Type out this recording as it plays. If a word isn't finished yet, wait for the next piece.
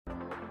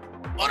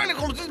Órale,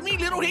 como it's me,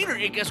 Little Hater.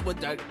 And guess what,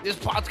 Doug? This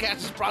podcast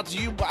is brought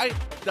to you by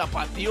the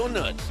Patio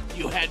Nuts.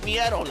 You had me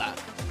at hola.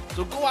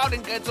 So go out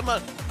and get some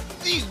of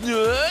these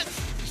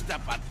nuts. It's the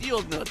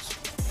Patio Nuts.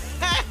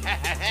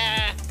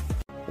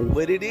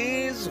 What it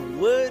is.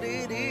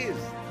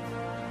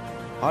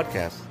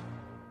 Podcast.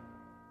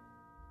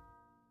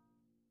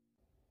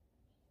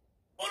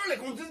 Órale,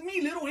 como it's me,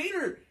 Little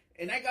Hater.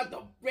 And I got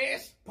the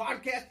best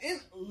podcast in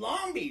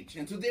Long Beach.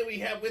 And today we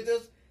have with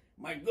us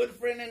my good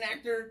friend and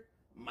actor,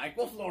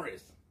 Michael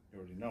Flores. You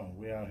already know,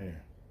 we out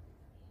here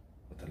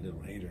with the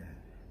Little Hater.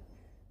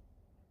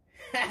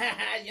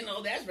 You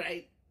know, that's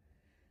right.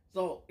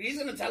 So he's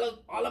going to tell us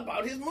all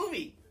about his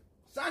movie,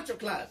 Sancho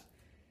Claus.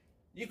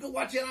 You can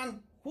watch it on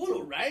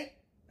Hulu, right?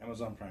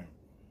 Amazon Prime.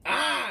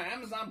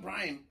 Amazon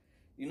Prime.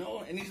 You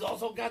know, and he's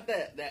also got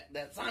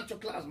that Sancho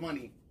Claus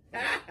money.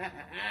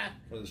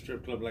 For the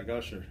strip club like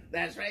Usher.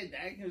 That's right,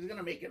 Dad. He's going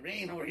to make it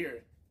rain over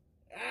here.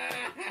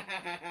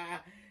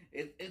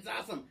 It's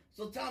awesome.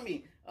 So tell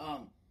me,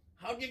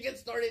 how'd you get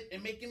started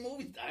in making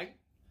movies, Dad?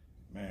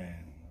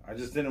 Man, I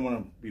just didn't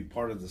want to be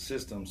part of the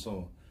system,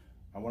 so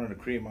I wanted to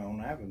create my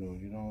own avenue,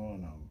 you know.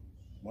 And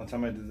one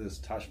time I did this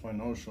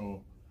Tosh.0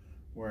 show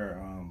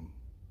where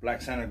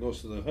Black Santa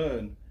goes to the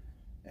hood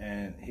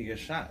and he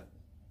gets shot.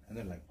 And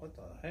they're like, what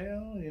the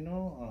hell, you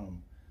know?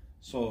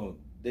 So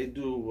they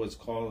do what's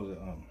called,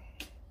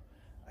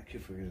 I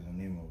keep forgetting the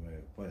name of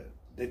it, but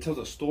they tell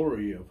the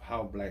story of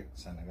how Black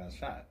Santa got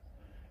shot.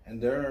 And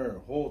their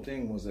whole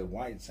thing was that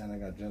white Santa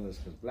got jealous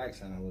because Black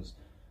Santa was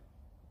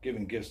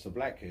giving gifts to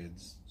black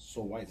kids,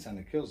 so white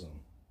Santa kills them.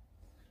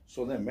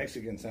 So then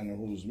Mexican Santa,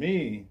 who's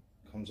me,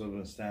 comes over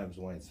and stabs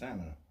white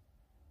Santa,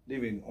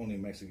 leaving only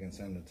Mexican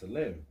Santa to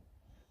live.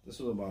 This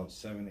was about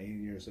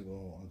 7-8 years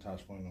ago on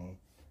Tosh.0.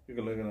 You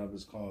can look it up.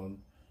 It's called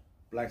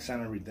Black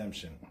Santa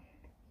Redemption.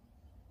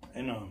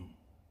 And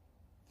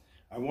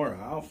I wore an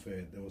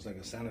outfit that was like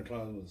a Santa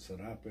Claus with a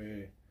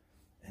serape,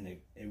 and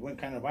it went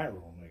kind of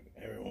viral. Like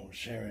everyone was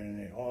sharing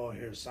it. Oh,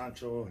 here's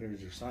Sancho.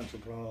 Here's your Sancho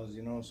Claus.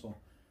 You know. So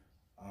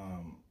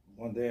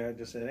one day I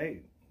just said,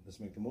 "Hey, let's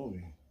make the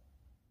movie."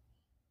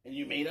 And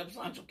you made up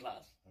Sancho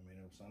Claus. I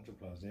made up Sancho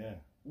Claus. Yeah.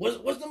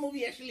 What's the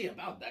movie actually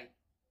about, Doug?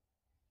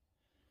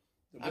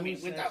 I mean,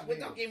 without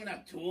giving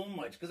up too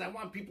much, because I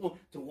want people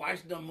to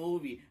watch the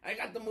movie. I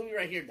got the movie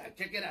right here, Doug.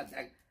 Check it out,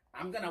 Doug.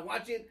 I'm gonna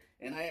watch it,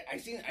 and I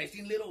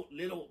seen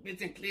little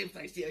bits and clips.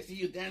 I see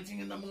you dancing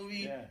in the movie.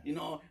 Yeah. You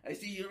know, I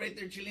see you right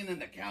there chilling on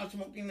the couch,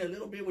 smoking a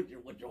little bit with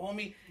your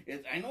homie.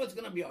 I know it's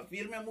gonna be a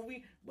firme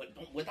movie, but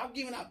without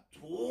giving out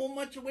too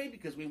much away,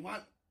 because we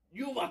want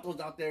you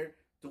vatos out there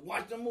to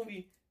watch the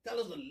movie. Tell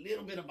us a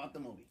little bit about the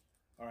movie.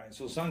 All right.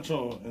 So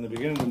Sancho, in the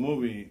beginning of the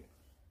movie,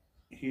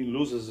 he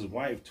loses his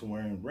wife to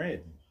wearing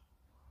red.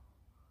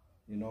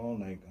 You know,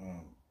 like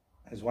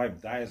his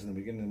wife dies in the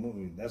beginning of the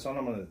movie. That's all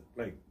I'm gonna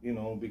like, you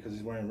know, because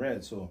he's wearing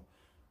red. So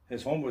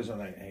his homeboys are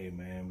like, "Hey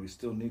man, we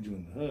still need you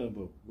in the hood,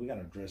 but we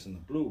gotta dress in the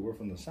blue. We're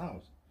from the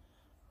South."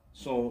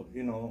 So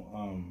you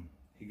know,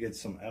 he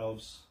gets some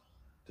elves,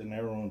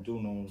 Dinero and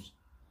Dunos,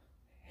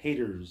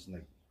 haters,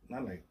 like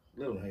not like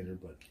little hater,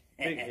 but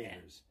big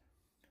haters.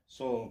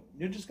 So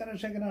you just gotta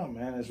check it out,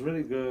 man. It's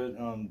really good.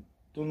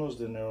 Dunos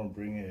Dinero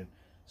bring it.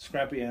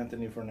 Scrappy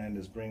Anthony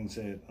Fernandez brings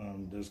it.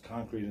 There's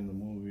concrete in the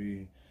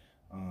movie.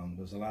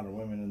 There's a lot of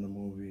women in the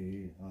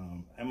movie.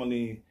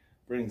 Emily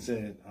brings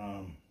it.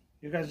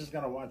 You guys just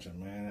gotta watch it,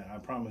 man. I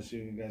promise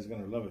you guys are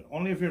gonna love it.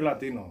 Only if you're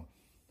Latino.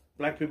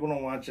 Black people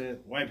don't watch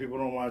it. White people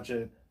don't watch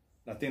it.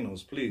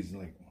 Latinos, please,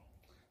 like.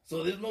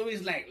 So this movie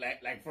is like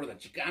for the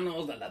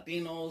Chicanos, the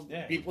Latinos,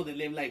 yeah. People that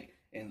live like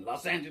in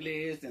Los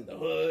Angeles, in the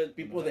hood,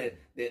 people that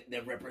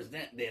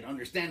represent, that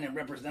understand and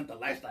represent the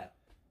lifestyle.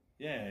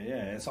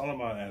 Yeah, it's all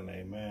about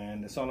LA,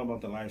 man. It's all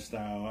about the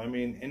lifestyle. I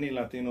mean, any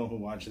Latino who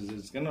watches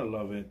it's gonna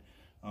love it.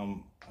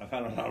 I've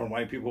had a lot of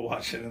white people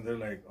watch it and they're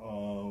like,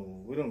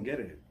 "Oh, we don't get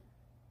it,"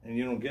 and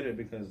you don't get it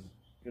because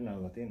you're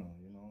not Latino,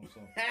 you know.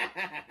 So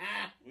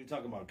we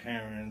talk about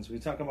Karens, we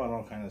talk about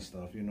all kind of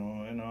stuff, you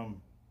know. And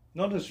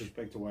no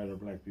disrespect to white or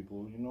black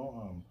people, you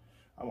know.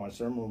 I watch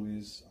their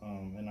movies,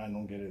 and I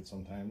don't get it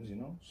sometimes, you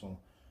know. So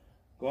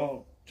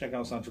go check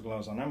out Sancho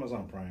Claus on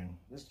Amazon Prime.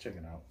 Let's check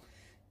it out.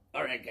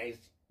 All right, guys.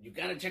 You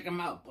gotta check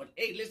them out. But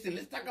hey, listen,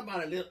 let's talk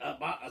about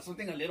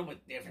something a little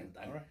bit different.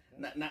 All right.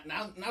 Yeah.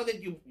 Now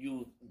that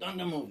you've done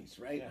the movies,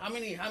 right? Yeah.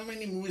 How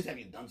many movies have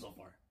you done so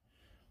far?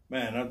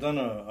 Man, I've done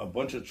a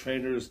bunch of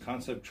trailers,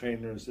 concept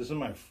trailers. This is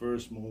my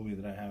first movie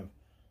that I have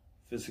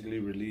physically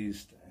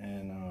released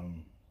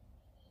and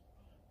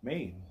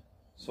made.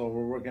 So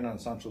we're working on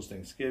Sancho's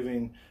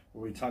Thanksgiving,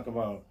 where we talk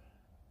about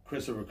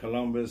Christopher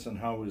Columbus and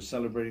how we're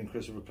celebrating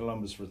Christopher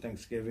Columbus for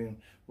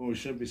Thanksgiving, when we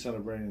should be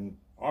celebrating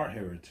our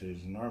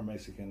heritage and our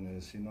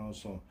Mexicanness, you know.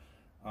 So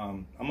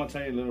I'm gonna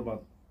tell you a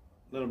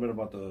little bit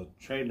about the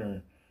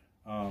trailer.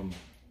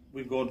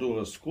 We go to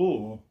a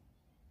school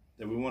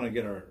that we want to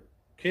get our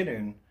kid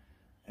in,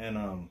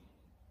 and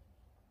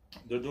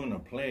they're doing a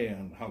play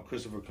on how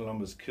Christopher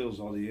Columbus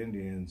kills all the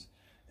Indians,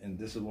 and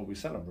this is what we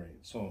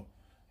celebrate. So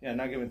Yeah,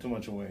 not giving too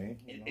much away.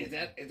 Is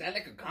that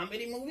like a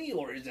comedy movie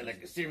or is it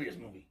like a serious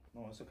movie?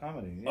 No, it's a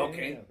comedy. Yeah,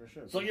 okay, yeah, for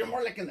sure. So you're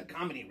more like in the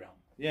comedy realm.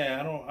 Yeah,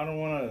 I don't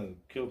want to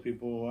kill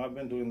people. I've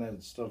been doing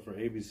that stuff for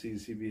ABC,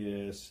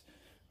 CBS,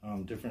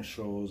 different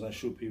shows. I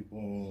shoot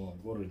people,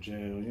 go to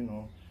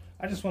jail.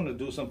 I just want to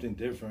do something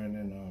different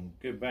and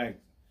give back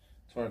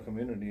to our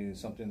community.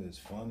 Something that's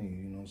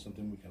funny,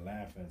 something we can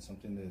laugh at,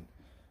 something that,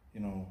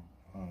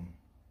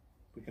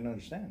 we can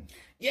understand.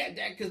 Yeah,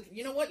 Dad, because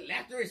you know what?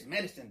 Laughter is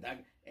medicine, Dad.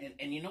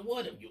 And you know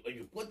what? If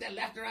you put that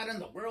laughter out in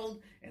the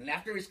world, and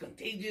laughter is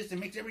contagious, it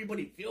makes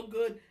everybody feel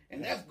good,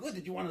 and that's good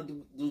that you want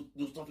to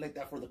do stuff like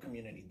that for the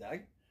community,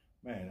 Dad.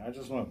 Man, I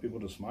just want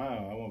people to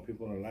smile. I want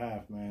people to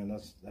laugh, man.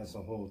 That's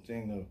the whole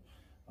thing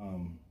of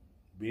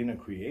being a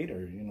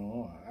creator,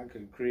 I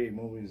could create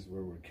movies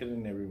where we're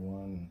killing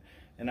everyone.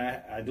 And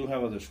I do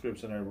have other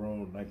scripts that I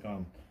wrote, like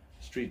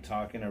Street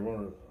Talking. I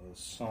wrote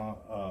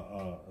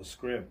a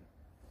script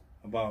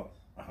about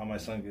how my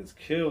son gets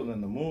killed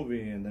in the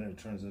movie, and then it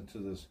turns into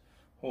this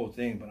whole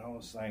thing. But I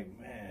was like,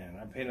 man,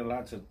 I paid a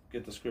lot to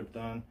get the script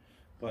done,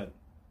 but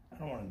I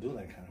don't want to do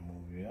that kind of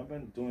movie. I've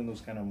been doing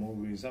those kind of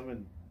movies. I've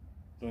been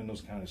doing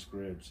those kind of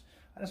scripts.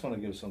 I just want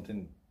to give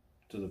something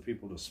to the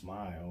people to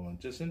smile and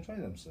just enjoy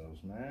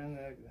themselves, man.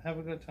 Have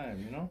a good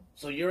time,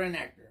 So you're an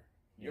actor.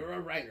 You're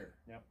a writer.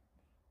 Yep.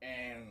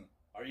 And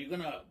are you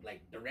going to,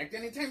 direct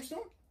anytime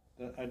soon?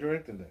 I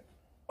directed it.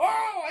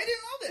 Oh, I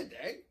didn't know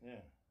that, Dad.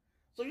 Yeah.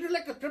 So you're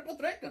like a triple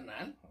threat,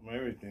 man. I'm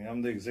everything.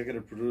 I'm the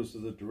executive producer,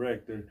 the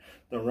director,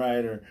 the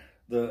writer,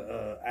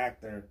 the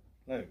actor.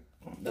 Look.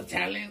 The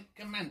talent.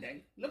 Come on,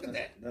 Dad. Look at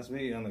that. That's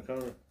me on the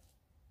cover.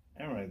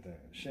 And right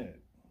there.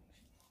 Shit.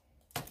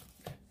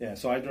 Yeah,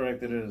 so I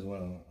directed it as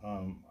well.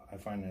 I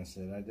financed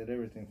it. I did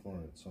everything for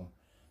it. So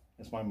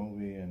it's my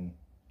movie, and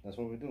that's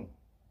what we do.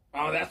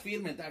 Oh, that's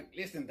filming, Doc.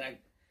 Listen, Doc.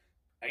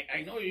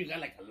 I know you got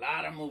a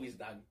lot of movies,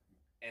 Doc.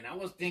 And I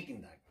was thinking,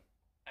 Doc,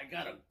 I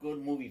got a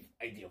good movie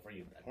idea for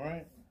you, Doc. All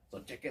right.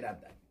 So check it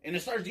out, Doc. And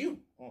it stars you.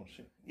 Oh,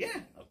 shit. Yeah,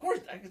 of course,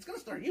 Doc. It's going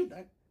to star you,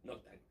 Doc.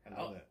 Look,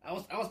 Doc. I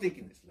was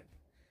thinking this.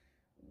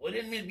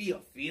 Wouldn't it be a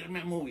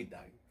firme movie,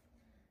 Doc?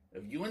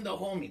 If you and the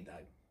homie,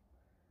 Doc,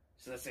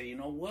 so I say, you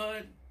know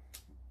what?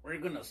 We're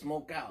going to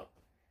smoke out.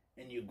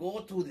 And you go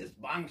to this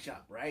bong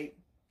shop, right?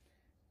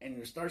 And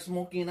you start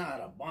smoking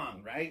out a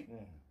bong, right?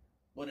 Yeah.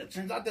 But it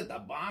turns out that the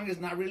bong is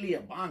not really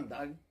a bong,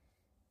 Doc.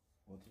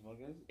 What the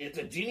fuck is it? It's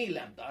a genie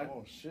lamp, Doc.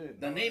 Oh,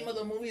 shit. The name of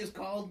the movie is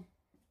called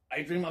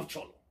I Dream of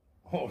Cholo.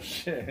 Oh,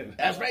 shit.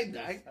 That's right,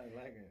 Doc. I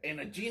like it.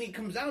 And a genie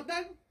comes out,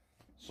 Doc.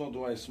 So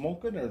do I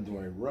smoke it or do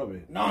I rub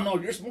it? No,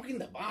 you're smoking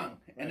the bong.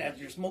 And as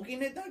you're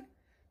smoking it, Doc,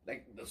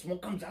 the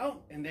smoke comes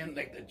out, and then,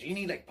 the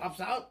genie, pops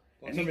out.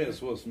 Don't tell me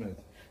it's Will Smith.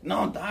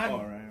 No, Doc. Oh,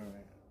 all right.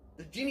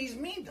 The genie's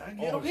mean, Doc.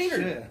 You Oh, don't hate her.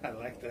 shit. I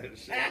like that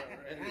shit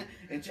already.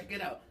 And check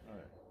it out. All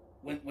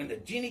right. When the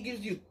genie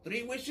gives you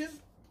 3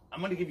 wishes, I'm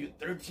going to give you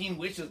 13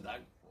 wishes, Doc.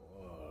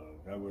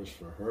 I wish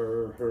for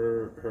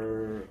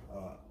her.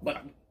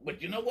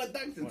 But you know what,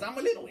 Doc? Since I'm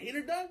a little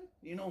hater, Doc,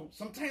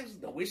 sometimes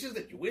the wishes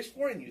that you wish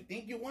for and you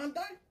think you want,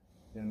 Doc,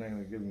 You're not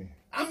going to give me.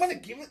 I'm going to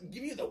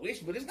give you the wish,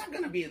 but it's not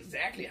going to be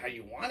exactly how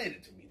you wanted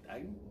it to be,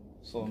 Doc.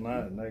 So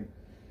not like...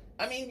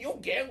 I mean, you'll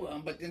get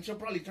one, but then she'll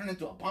probably turn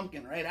into a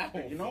pumpkin right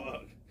after,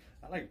 Fuck.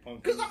 I like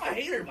pumpkins. Because I'm a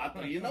hater about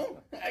them,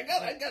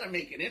 I gotta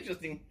make it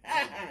interesting.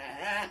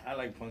 I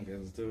like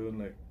pumpkins too.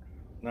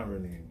 Not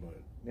really, but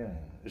yeah.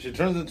 If she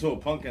turns into a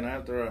pumpkin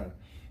after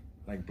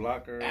I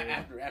block her.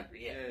 After,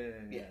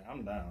 Yeah.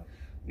 I'm down.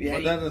 Yeah,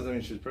 But that doesn't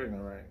mean she's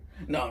pregnant, right?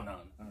 No. All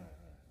right.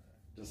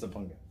 Just a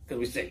pumpkin. Because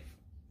we're safe.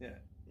 Yeah,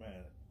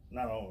 man.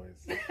 Not always.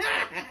 You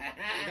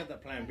got the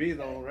plan B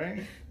though,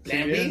 right?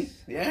 Plan B? CBS?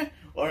 Yeah.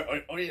 Or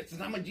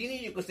since I'm a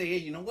genie, you could say, hey,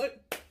 you know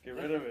what? Get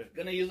rid of it.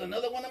 Gonna use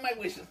another one of my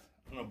wishes.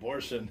 An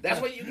abortion. That's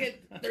why you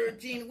get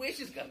 13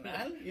 wishes,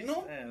 carnal.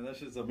 Man, that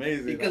shit's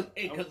amazing.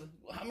 Because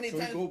how many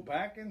times? Can we go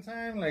back in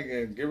time?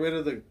 Get rid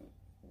of the...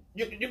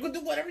 You could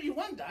do whatever you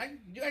want, Doc.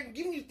 I'm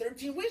giving you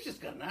 13 wishes,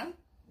 carnal. Man,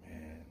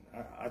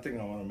 I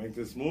think I want to make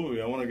this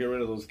movie. I want to get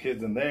rid of those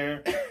kids in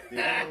there.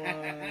 The other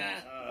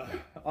one,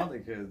 all the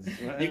kids,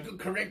 man. You could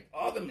correct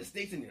all the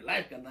mistakes in your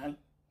life, carnal.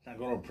 Not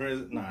go to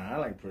prison. Nah, I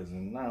like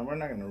prison. Nah, we're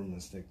not going to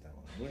mistake that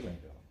one. We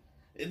like that.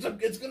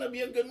 It's gonna be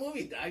a good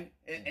movie, Doc.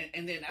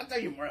 And then I'll tell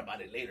you more about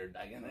it later,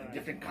 Doc. And the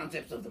different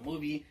concepts of the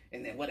movie,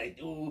 and then what I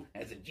do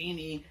as a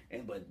genie.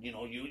 But you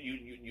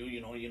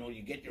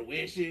get your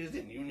wishes,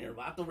 and you and your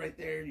vato right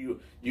there.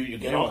 You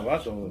get all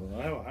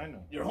vato. I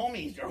know. Your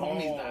homies, Doc.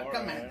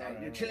 Come on, Doc.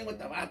 You're chilling with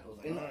the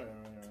vatos. I know. Right.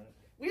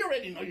 We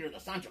already know you're the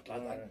Sancho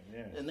Claus, Doc.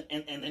 Yeah.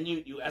 And then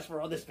you ask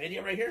for all this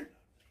feria right here.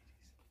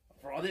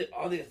 For all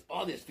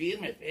this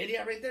firme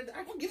feria right there,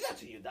 I will give that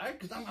to you, Doc.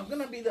 Because I'm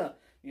gonna be the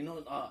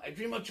I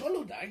Dream of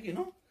Cholo, Doc.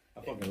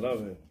 I fucking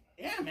love it.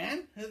 Yeah,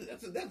 man.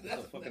 That's a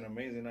fucking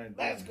amazing idea.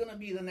 That's gonna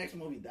be the next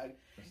movie, Doug.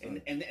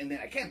 And then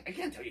I can't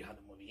tell you how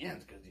the movie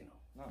ends because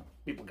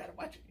people gotta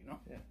watch it,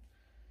 Yeah.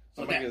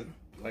 So somebody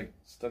gets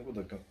stuck with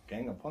a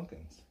gang of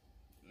pumpkins.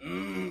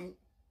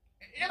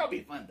 It'll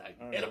be fun,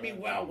 Doug. It'll be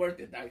well worth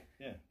it, Doug.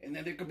 Yeah. And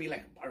then there could be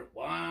like a part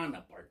 1,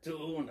 a part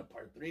 2, and a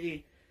part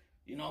 3.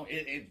 You know,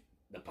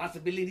 the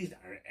possibilities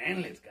are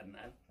endless, carnal.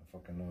 I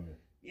fucking love it.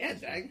 Yeah,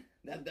 dog.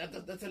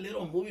 That's a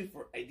little movie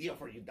idea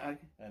for you, dog.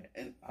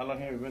 And how long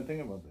have you been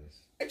thinking about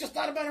this? I just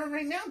thought about it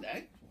right now,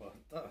 dog. What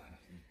the?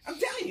 I'm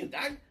telling you,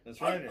 dog. That's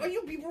right. Are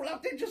you people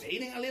out there just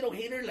hating a little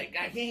hater like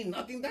I ain't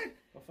nothing, dog?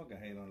 Don't fucking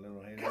hate on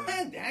little hater. Come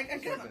on,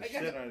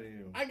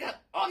 dog. I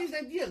got all these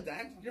ideas,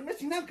 dog. You're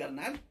missing out,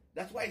 carnal.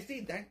 That's why I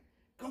say, dog,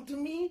 come to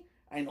me.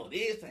 I know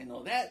this, I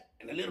know that,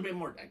 and a little bit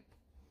more, dog.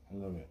 I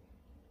love it.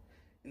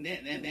 And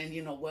then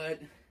you know what?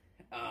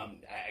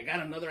 I got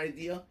another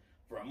idea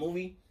for a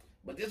movie,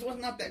 but this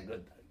one's not that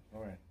good, dog.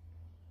 All right.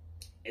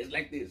 It's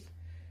like this.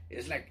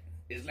 It's like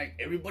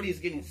everybody's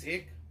getting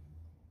sick,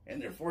 and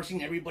they're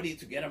forcing everybody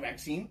to get a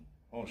vaccine.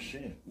 Oh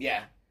shit.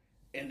 Yeah,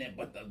 and then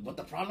but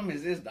the problem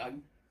is this, dog.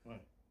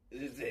 What?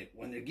 Is that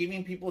when they're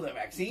giving people the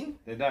vaccine,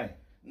 they die.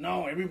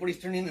 No, everybody's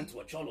turning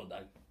into a cholo,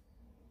 dog.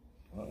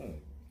 Oh.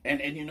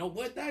 And you know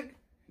what, dog?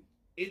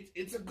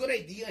 It's a good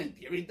idea in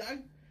theory, dog.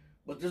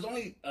 But there's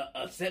only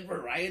a set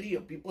variety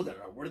of people that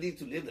are worthy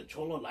to live the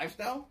cholo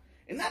lifestyle,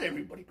 and not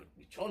everybody could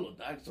be cholo,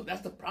 dog. So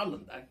that's the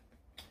problem, dog.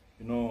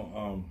 You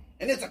know,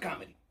 and it's a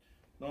comedy.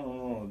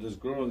 No. This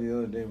girl the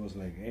other day was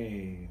like,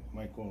 "Hey,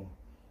 Michael,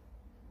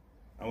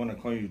 I want to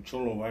call you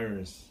Cholo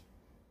Virus."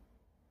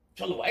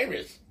 Cholo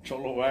Virus?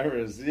 Cholo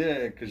Virus,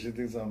 yeah, because she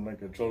thinks I'm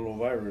like a Cholo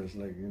Virus.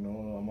 Like, you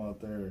know, I'm out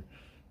there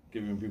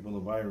giving people the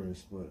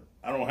virus, but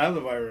I don't have the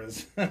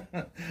virus.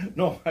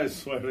 No, I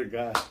swear to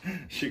God.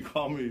 She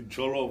called me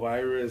Cholo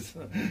Virus.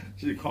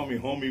 She called me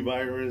Homie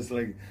Virus.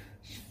 Like,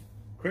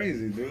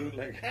 crazy, dude.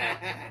 Like,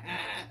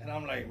 and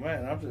I'm like,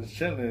 man, I'm just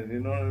chilling, you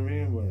know what I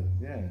mean?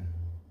 But, yeah.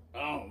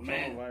 Oh,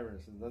 man. Cholo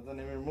Virus. Is that the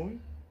name of your movie?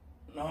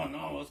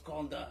 No, it's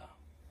called,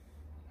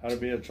 How to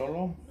Be a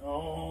Cholo?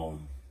 No.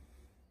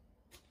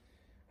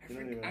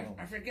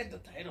 I forget the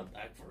title,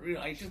 dog, for real.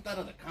 I just thought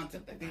of the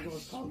concept. I think it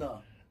was called,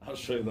 I'll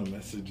show you the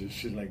messages.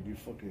 She's like, you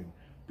fucking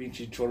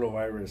pinchy Cholo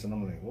Virus. And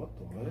I'm like, what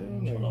the hell?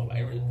 Cholo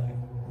Virus, dog.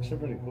 That's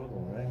pretty cool,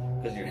 though,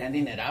 right? Because you're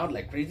handing it out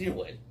like crazy or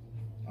what?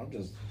 I'm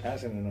just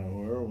passing it on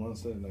whoever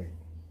wants it. Like,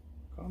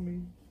 call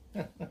me.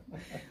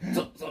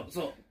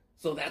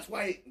 So that's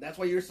why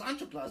you're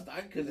Sancho Claus,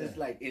 dog. Because it's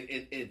like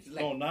it's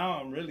like. Oh, now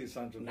I'm really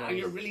Sancho Claus. Now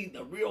you're really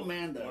the real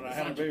man. When I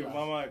had a baby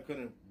mama, I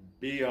couldn't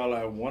be all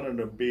I wanted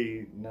to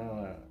be.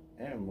 Now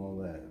I am all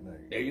that.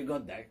 Like, there you go,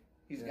 dog.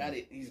 He's got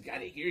it. He's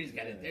got it here. He's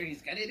got it there.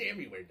 He's got it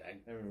everywhere, dog.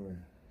 Everywhere.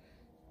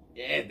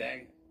 Yeah,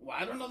 dog. Well,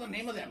 I don't know the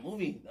name of that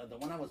movie, the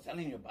one I was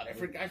telling you about. I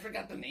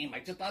forgot the name. I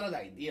just thought of the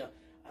idea.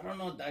 I don't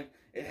know, dog.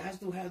 It has.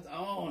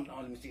 Oh no,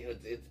 let me see.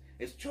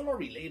 It's Cholo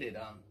related.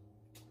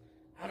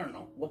 I don't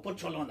know. We'll put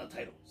Cholo on the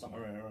title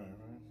somewhere. All right.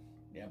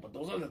 Yeah, but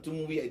those are the two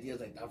movie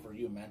ideas I thought for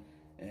you, man.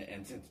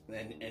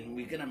 And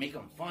we're gonna make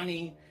them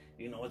funny.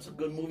 You know, it's a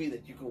good movie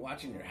that you can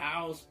watch in your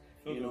house.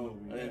 You know,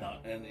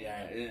 and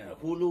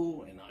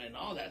Hulu and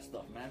all that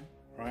stuff, man.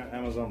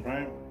 Amazon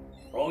Prime.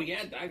 Oh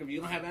yeah, dog. If you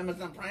don't have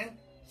Amazon Prime,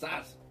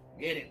 Sas,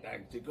 get it,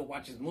 dog. So you go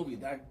watch his movie,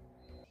 dog.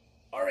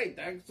 All right,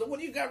 dog. So what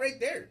do you got right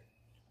there?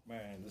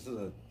 Man, this is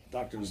a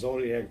Dr.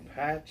 Zodiac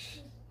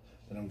patch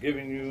that I'm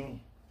giving you.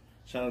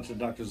 Shout out to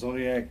Dr.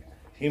 Zodiac.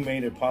 He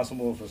made it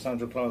possible for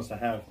Santa Claus to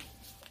have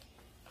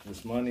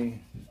this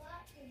money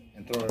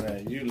and throw it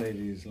at you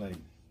ladies. Like,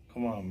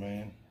 come on,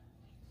 man.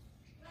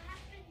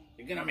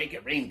 You're gonna make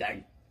it rain,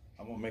 dog.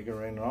 I'm gonna make it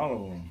rain on all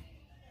of them.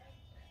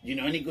 You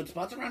know any good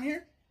spots around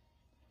here?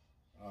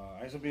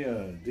 I used to be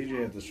a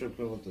DJ at the strip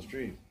club up the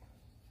street.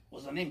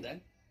 What's the name, dog?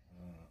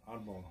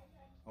 Oddball.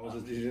 I was a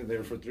DJ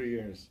there for 3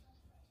 years.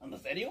 On the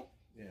serio?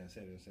 Yeah,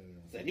 serio.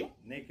 Serio?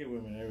 Naked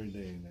women every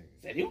day. Like,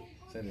 serio?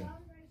 Serio.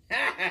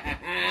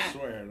 I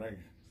swear, like,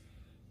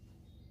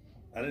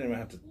 I didn't even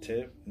have to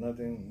tip,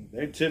 nothing.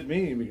 They tipped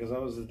me because I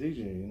was the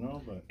DJ, you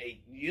know, but...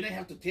 Hey, you didn't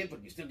have to tip,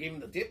 but you still gave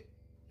them the tip?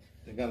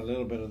 They got a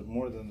little bit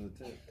more than the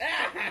tip.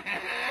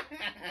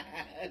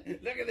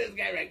 Look at this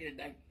guy right here,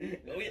 dog.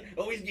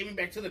 Always giving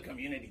back to the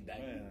community, dog.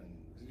 Man,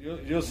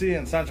 you'll see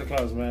in Santa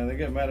Claus, man, they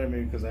get mad at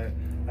me because I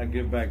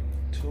give back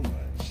too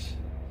much.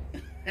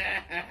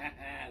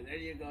 There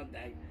you go,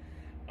 dog.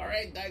 All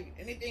right, dog.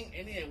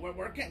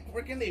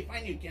 Where can they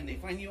find you? Can they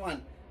find you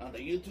on the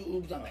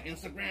YouTubes, on the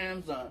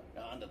Instagrams,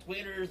 on the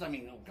Twitters? I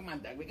mean, come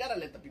on, dog. We gotta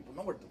let the people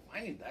know where to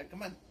find you, dog.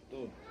 Come on.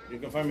 Dude, you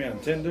can find me on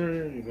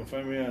Tinder. You can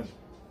find me on...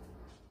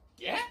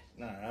 Yeah?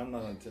 Nah, I'm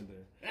not on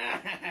Tinder.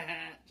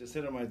 Just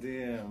hit on my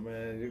DM,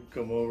 man. You can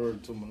come over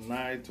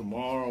tonight,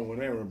 tomorrow,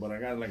 whatever. But I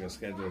got like a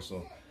schedule,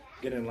 so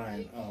get in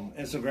line.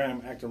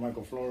 Instagram, actor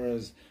Michael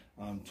Flores.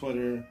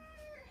 Twitter,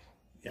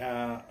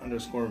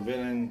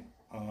 _villain.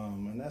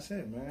 And that's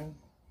it, man.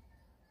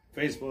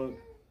 Facebook,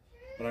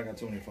 but I got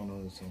too many phone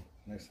numbers, so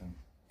next time.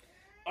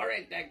 All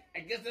right, Doc. I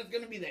guess that's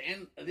going to be the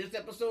end of this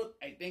episode.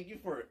 I thank you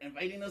for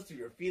inviting us to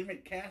your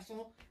Firme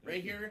Castle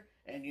right here.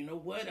 And you know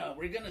what?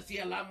 We're going to see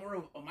a lot more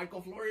of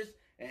Michael Flores.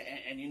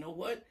 And you know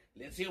what?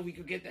 Let's see if we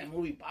could get that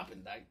movie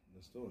popping, Doc.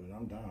 Let's do it.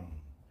 I'm down.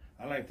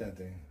 I like that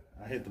thing.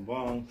 I hit the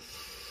ball.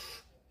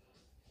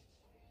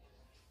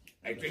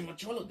 I dream of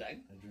Cholo, Doc.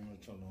 I dream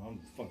of Cholo. I'm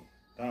fucking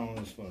down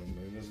as fuck,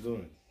 baby. Let's do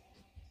it.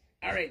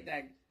 All right,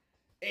 Doc.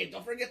 Hey,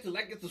 don't forget to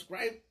like and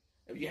subscribe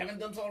if you haven't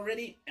done so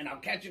already. And I'll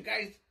catch you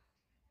guys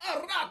a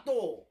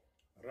rato.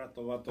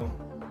 Rato,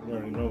 vato. You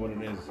already know what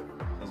it is.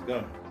 Let's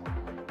go.